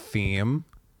reasons. The theme.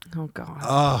 Oh God.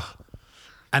 Oh.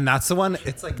 And that's the one,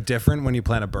 it's like different when you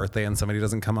plan a birthday and somebody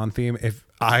doesn't come on theme. If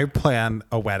I plan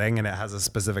a wedding and it has a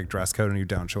specific dress code and you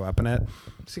don't show up in it,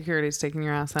 security's taking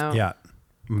your ass out. Yeah.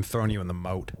 I'm throwing you in the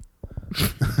moat.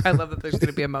 I love that there's going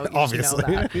to be a moat. Obviously.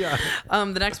 Yeah.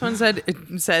 The next one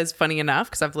says, funny enough,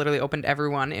 because I've literally opened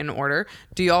everyone in order.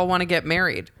 Do y'all want to get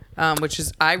married? Which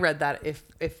is, I read that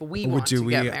if we want to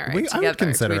get married I would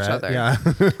consider to each other. Yeah.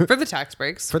 For the tax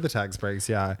breaks. For the tax breaks,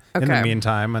 yeah. Okay. In the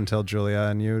meantime, until Julia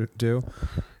and you do.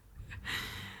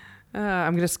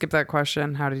 I'm going to skip that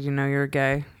question. How did you know you're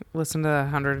gay? Listen to the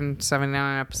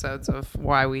 179 episodes of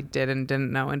why we did and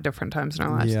didn't know in different times in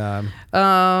our lives.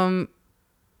 Yeah.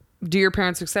 Do your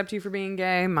parents accept you for being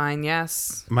gay? Mine,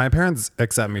 yes. My parents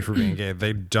accept me for being gay.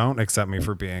 They don't accept me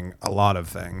for being a lot of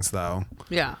things, though.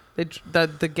 Yeah.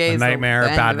 The gays. A nightmare,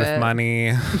 bad with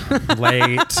money,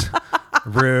 late,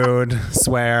 rude,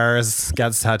 swears,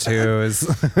 gets tattoos.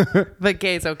 But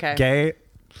gay's okay. Gay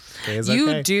is okay.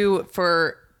 You do,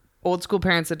 for old school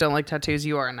parents that don't like tattoos,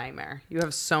 you are a nightmare. You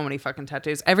have so many fucking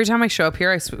tattoos. Every time I show up here,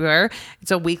 I swear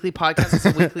it's a weekly podcast. It's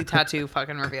a weekly tattoo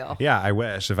fucking reveal. Yeah, I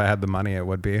wish. If I had the money, it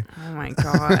would be. Oh my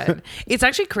God. It's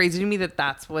actually crazy to me that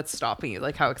that's what's stopping you,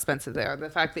 like how expensive they are. The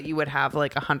fact that you would have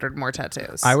like 100 more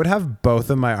tattoos. I would have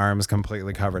both of my arms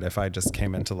completely covered if I just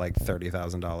came into like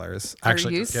 $30,000.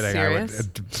 Actually, just kidding. Serious?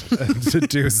 I would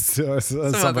do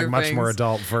something much more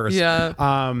adult first. Yeah.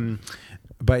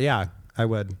 But yeah, I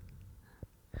would.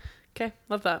 Okay,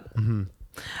 love that. Mm-hmm.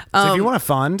 So if you want to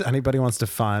fund, anybody wants to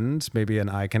fund, maybe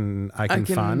I can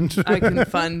fund. I can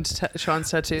fund Sean's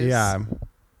tattoos. Yeah.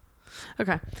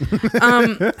 Okay.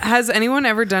 Has anyone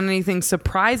ever done anything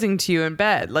surprising to you in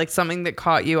bed? Like something that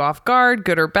caught you off guard,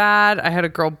 good or bad? I had a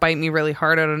girl bite me really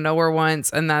hard out of nowhere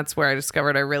once, and that's where I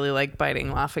discovered I really like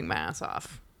biting, laughing my ass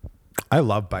off. I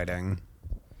love biting.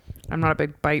 I'm not a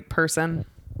big bite person.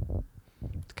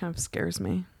 It kind of scares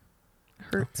me.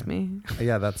 Hurts me.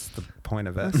 Yeah, that's the point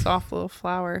of it. A soft little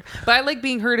flower. But I like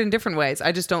being hurt in different ways.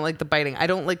 I just don't like the biting. I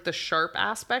don't like the sharp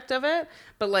aspect of it,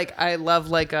 but like I love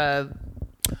like a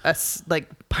like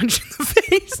punch in the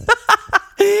face.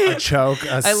 A choke,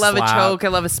 I love slap. A choke. I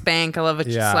love a spank. I love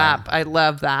a slap. I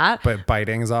love that. But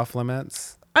biting is off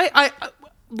limits. I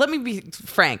let me be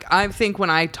frank. I think when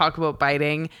I talk about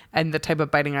biting and the type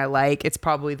of biting I like, it's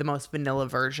probably the most vanilla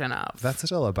version of. That's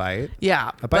still a bite.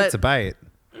 Yeah. A bite's a bite.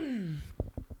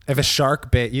 If a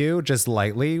shark bit you just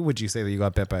lightly, would you say that you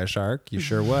got bit by a shark? You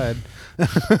sure would.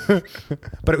 But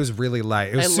it was really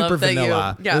light. It was super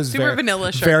vanilla. It was super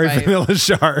vanilla shark. Very vanilla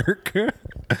shark.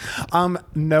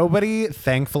 Nobody,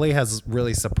 thankfully, has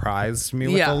really surprised me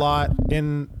with a lot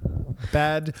in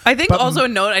bed. I think also a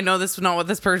note, I know this is not what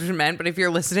this person meant, but if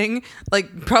you're listening,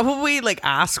 like probably like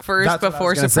ask first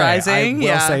before surprising.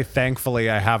 I will say thankfully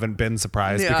I haven't been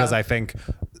surprised because I think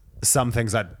some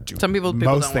things that do. Some people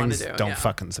most don't things don't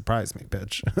fucking surprise me,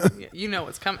 bitch. You know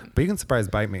what's coming. But you can surprise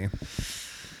bite me.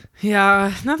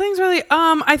 Yeah, nothing's really.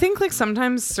 I think like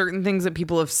sometimes certain things that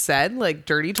people have said, like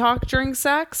dirty talk during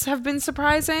sex, have been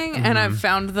surprising, and I've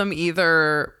found them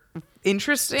either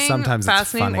interesting, sometimes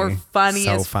fascinating, or funny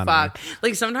as fuck.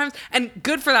 Like sometimes, and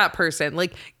good for that person.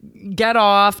 Like, get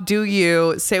off, do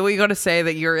you, say what you got to say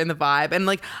that you're in the vibe, and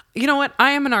like, you know what?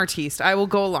 I am an artiste. I will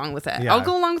go along with it. Yeah. I'll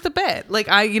go along with the bit. Like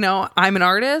I'm an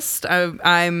artist. I'm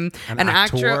an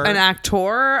actor, an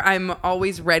actor. I'm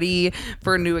always ready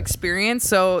for a new experience.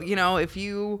 So if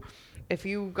you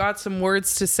got some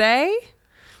words to say,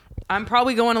 I'm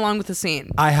probably going along with the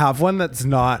scene. I have one that's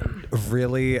not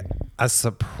really a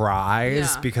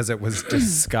surprise because it was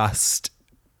discussed.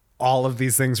 All of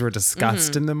these things were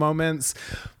discussed in the moments,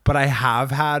 but I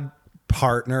have had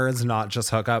partners, not just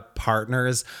hookup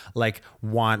partners, like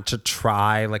want to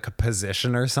try like a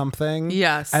position or something.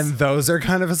 Yes. And those are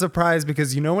kind of a surprise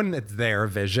because when it's their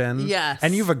vision. Yes.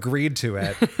 And you've agreed to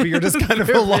it, but you're just kind of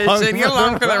along. You're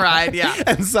along for the ride. Yeah.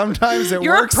 And sometimes it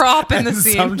you're works. You're a prop in the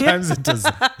scene. Sometimes it does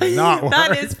not work.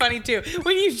 That is funny too.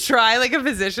 When you try like a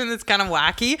position that's kind of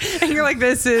wacky and you're like,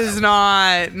 this is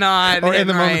not. Or in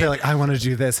the moment they're like, I want to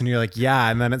do this. And you're like, yeah.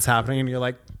 And then it's happening and you're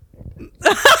like,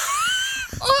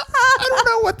 I don't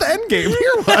know what the end game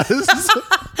here was.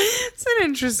 It's an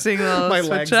interesting little my switch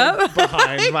legs up.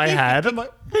 Behind my head. I'm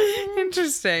like,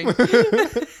 interesting.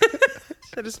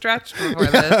 Should have stretched before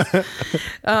this.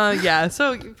 Yeah.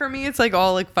 So for me, it's like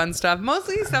all like fun stuff.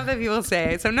 Mostly stuff that people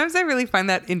say. Sometimes I really find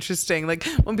that interesting. Like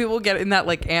when people get in that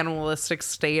like animalistic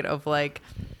state of like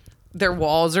their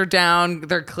walls are down,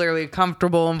 they're clearly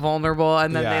comfortable and vulnerable,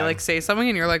 and then they like say something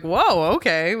and you're like, whoa,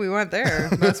 okay, we went there.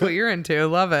 That's what you're into.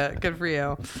 Love it. Good for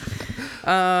you.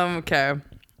 Okay.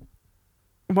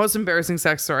 Most embarrassing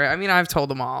sex story. I mean, I've told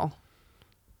them all.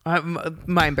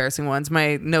 My embarrassing ones,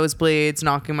 my nosebleeds,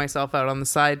 knocking myself out on the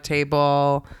side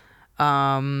table.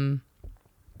 I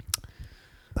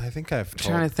think I've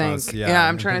told trying to think. Those,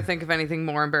 I'm trying to think of anything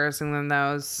more embarrassing than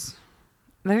those.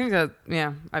 I think that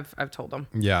I've told them.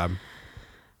 Yeah.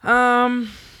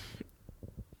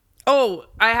 Oh,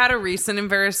 I had a recent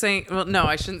embarrassing. Well, no,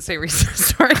 I shouldn't say recent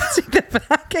story. Take that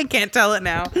back. I can't tell it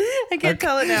now. I can't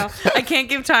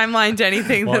give timeline to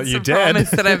anything that's a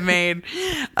promise that I've made.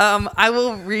 I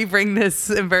will re-bring this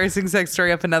embarrassing sex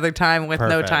story up another time with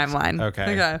no timeline.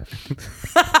 Okay.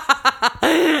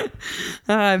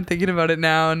 I'm thinking about it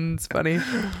now, and it's funny.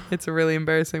 It's a really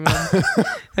embarrassing one.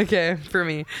 Okay, for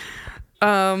me.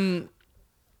 What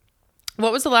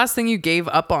was the last thing you gave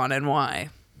up on and why?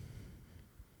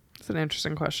 It's an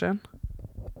interesting question.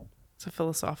 It's a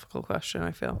philosophical question,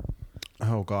 I feel.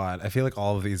 Oh God. I feel like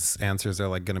all of these answers are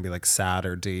like going to be like sad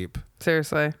or deep.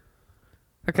 Seriously.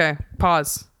 Okay.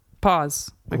 Pause.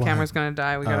 My camera's going to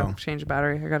die. We got to change the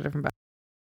battery. I got a different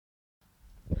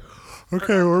battery.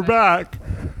 Okay, we're back.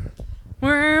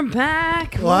 We're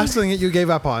back. The last thing that you gave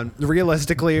up on,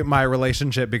 realistically, my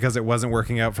relationship, because it wasn't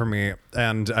working out for me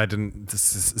and I didn't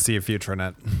see a future in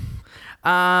it.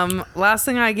 Last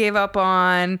thing I gave up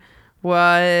on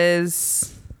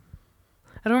was,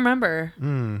 I don't remember. I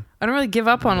don't really give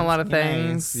up on a lot of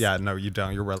things. Yeah, no, you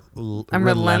don't. You're I'm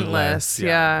relentless.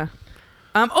 Yeah.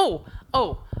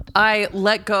 I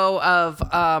let go of,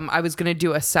 I was going to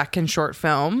do a second short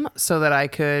film so that I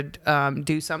could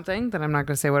do something that I'm not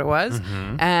going to say what it was.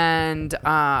 Mm-hmm. And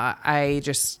I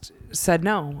just said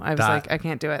no. I was like, I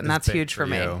can't do it. And that's huge for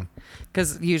me.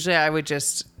 Because usually I would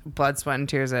just blood, sweat, and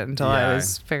tears it until I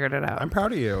was figured it out. I'm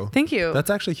proud of you. Thank you. That's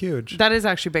actually huge. That is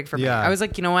actually big for me. I was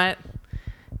like, you know what?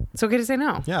 It's okay to say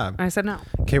no. Yeah. And I said no.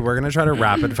 Okay, we're going to try to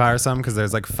rapid fire some because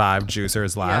there's like 5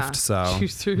 juicers left. So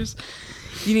juicers.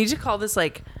 You need to call this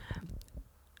like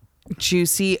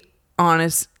juicy,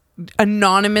 honest,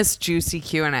 anonymous juicy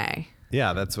Q&A.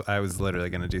 Yeah, that's what I was literally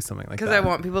going to do something like that. Because I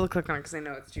want people to click on it because they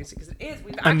know it's juicy. Because it is.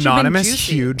 We've anonymous been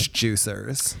juicy. Huge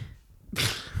juicers.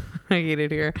 I hate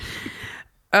it here.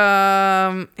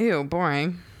 Ew,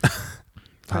 boring.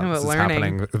 Talking about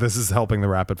learning. This is helping the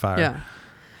rapid fire. Yeah.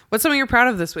 What's something you're proud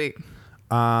of this week?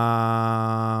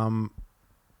 I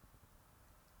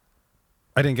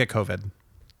didn't get COVID.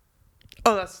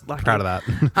 Oh, that's lucky. Proud of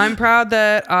that. I'm proud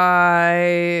that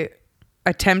I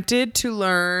attempted to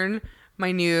learn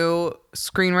my new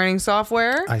screenwriting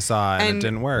software. I saw it and it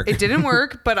didn't work. It didn't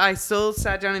work, but I still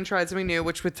sat down and tried something new,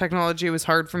 which with technology was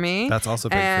hard for me. That's also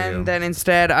big for you. And then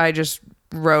instead I just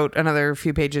wrote another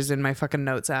few pages in my fucking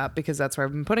notes app because that's where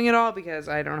I've been putting it all because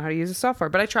I don't know how to use the software,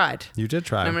 but I tried. You did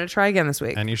try. And I'm going to try again this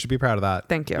week. And you should be proud of that.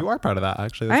 Thank you. You are proud of that,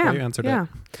 actually. That's why you answered it.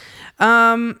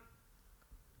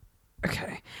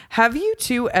 Okay. Have you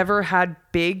two ever had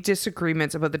big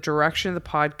disagreements about the direction of the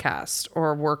podcast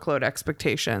or workload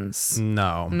expectations?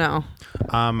 No.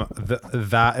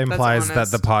 That implies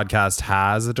that the podcast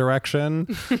has a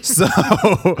direction. So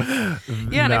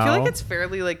yeah, and I feel like it's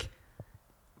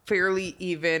fairly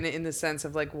even in the sense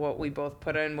of like what we both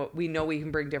put in, what we know we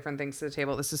can bring different things to the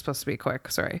table. This is supposed to be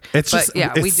quick. Sorry. It's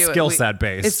skill set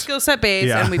based. It's skill set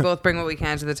based and we both bring what we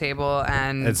can to the table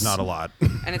and it's not a lot.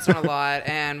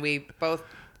 And we both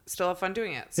still have fun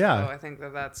doing it. So I think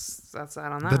that's that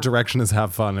on that. The direction is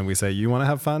have fun and we say, you want to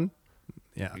have fun?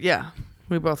 Yeah. Yeah.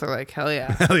 We both are like, hell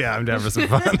yeah. Hell yeah, I'm down for some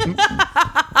fun.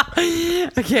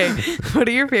 Okay. What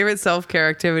are your favorite self-care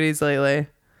activities lately?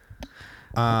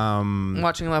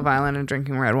 Watching Love Island and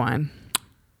drinking red wine.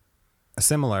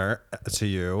 Similar to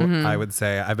you, I would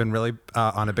say I've been really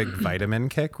on a big vitamin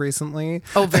kick recently.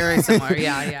 Oh, very similar.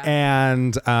 Yeah.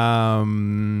 And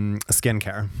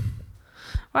skincare.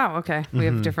 Wow. Okay. We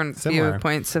have different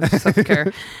viewpoints of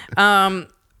self-care.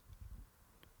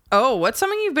 What's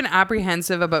something you've been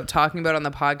apprehensive about talking about on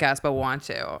the podcast but want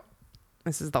to?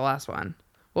 This is the last one.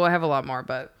 Well, I have a lot more,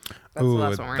 but that's the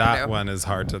last one we're going to do. That one is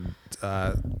hard to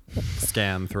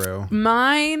scan through.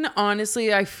 Mine,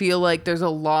 honestly, I feel like there's a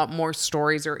lot more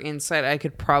stories or insight I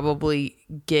could probably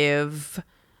give,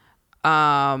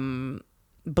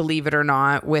 believe it or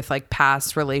not, with like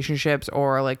past relationships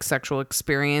or like sexual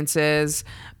experiences.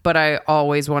 But I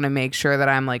always want to make sure that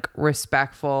I'm like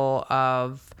respectful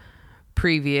of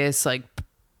previous like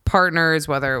partners,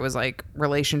 whether it was like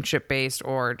relationship based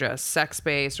or just sex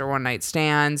based or one night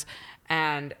stands.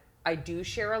 And I do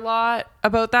share a lot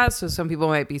about that. So some people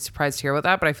might be surprised to hear about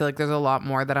that, but I feel like there's a lot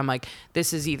more that I'm like,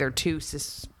 this is either too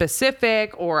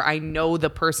specific or I know the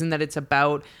person that it's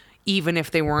about, even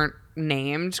if they weren't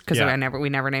named, because we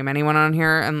never name anyone on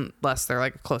here unless they're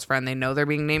like a close friend. They know they're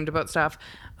being named about stuff.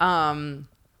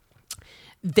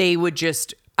 They would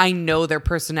just I know their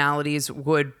personalities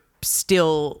would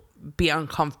still be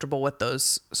uncomfortable with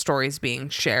those stories being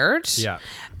shared. Yeah.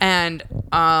 And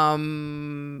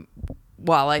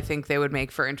while I think they would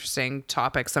make for interesting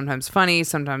topics, sometimes funny,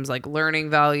 sometimes like learning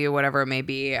value, whatever it may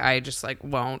be, I just like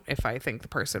won't if I think the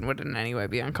person would in any way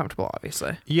be uncomfortable,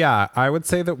 obviously. Yeah, I would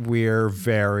say that we're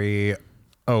very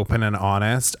open and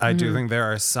honest. I do think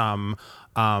there are some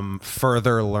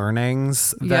further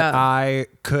learnings that I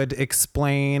could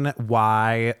explain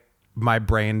why my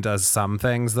brain does some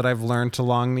things that I've learned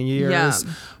along the years,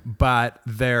 but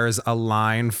there's a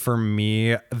line for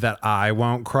me that I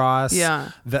won't cross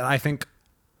that I think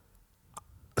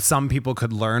some people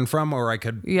could learn from, or I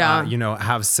could,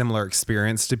 have similar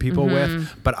experience to people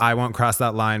with, but I won't cross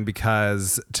that line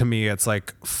because to me, it's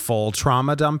like full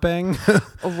trauma dumping.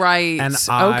 Right. And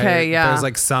there's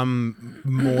like some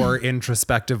more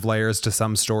introspective layers to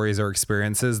some stories or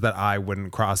experiences that I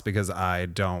wouldn't cross because I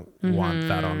don't want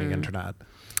that on the internet.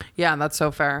 Yeah, that's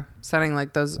so fair. Setting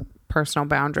like those personal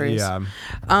boundaries. Yeah.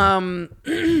 And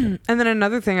then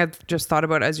another thing I've just thought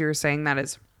about as you were saying that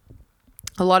is,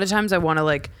 a lot of times I want to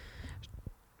like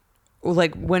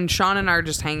when Sean and I are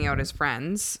just hanging out as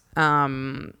friends,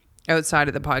 outside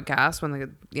of the podcast, when the,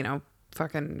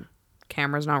 fucking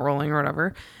camera's not rolling or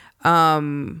whatever,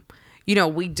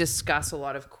 we discuss a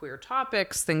lot of queer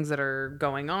topics, things that are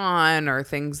going on or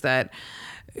things that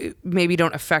maybe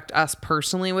don't affect us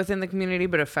personally within the community,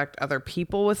 but affect other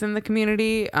people within the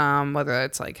community. Whether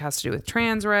it's like has to do with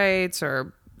trans rights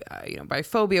or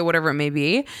biphobia, whatever it may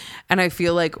be. And I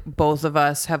feel like both of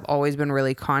us have always been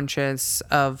really conscious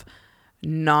of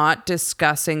not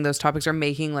discussing those topics or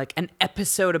making like an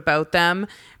episode about them,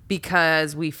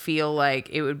 because we feel like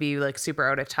it would be like super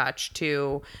out of touch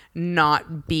to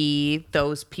not be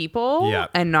those people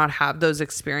and not have those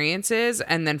experiences,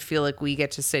 and then feel like we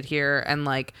get to sit here and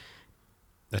like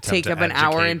take up an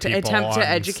hour and attempt to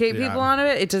educate people on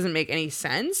it. It doesn't make any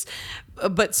sense.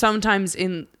 But sometimes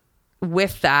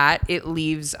with that, it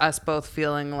leaves us both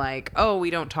feeling like, oh, we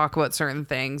don't talk about certain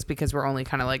things because we're only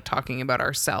kind of like talking about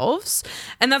ourselves.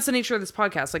 And that's the nature of this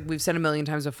podcast. Like we've said a million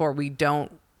times before, we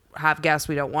don't have guests.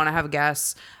 We don't want to have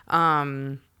guests.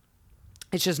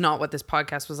 It's just not what this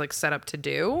podcast was like set up to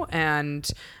do. And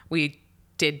we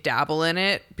did dabble in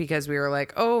it because we were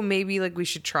like, oh, maybe like we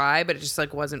should try, but it just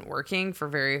like wasn't working for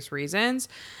various reasons.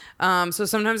 So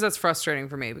sometimes that's frustrating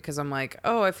for me because I'm like,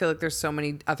 oh, I feel like there's so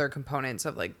many other components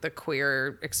of like the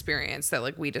queer experience that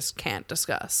like we just can't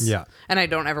discuss. Yeah. And I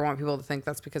don't ever want people to think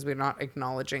that's because we're not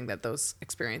acknowledging that those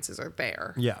experiences are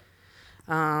there. Yeah.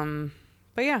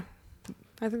 But yeah,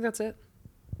 I think that's it.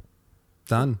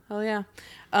 Done. Hell yeah.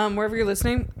 Wherever you're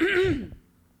listening,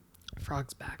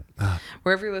 frog's back.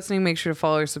 Wherever you're listening, make sure to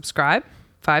follow or subscribe.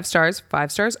 5 stars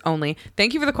only.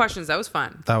 Thank you for the questions. That was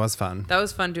fun. That was fun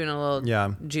doing a little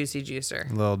juicy juicer.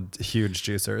 Little huge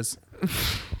juicers.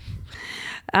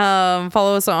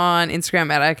 Follow us on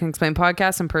Instagram at I Can Explain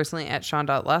Podcast and personally at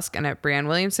Sean.Lusk and at Brianne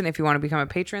Williamson. If you want to become a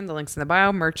patron, the link's in the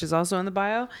bio. Merch is also in the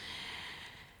bio.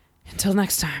 Until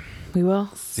next time, we will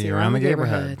see you around the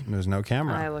neighborhood. There's no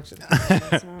camera. I looked at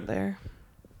that. It's not there.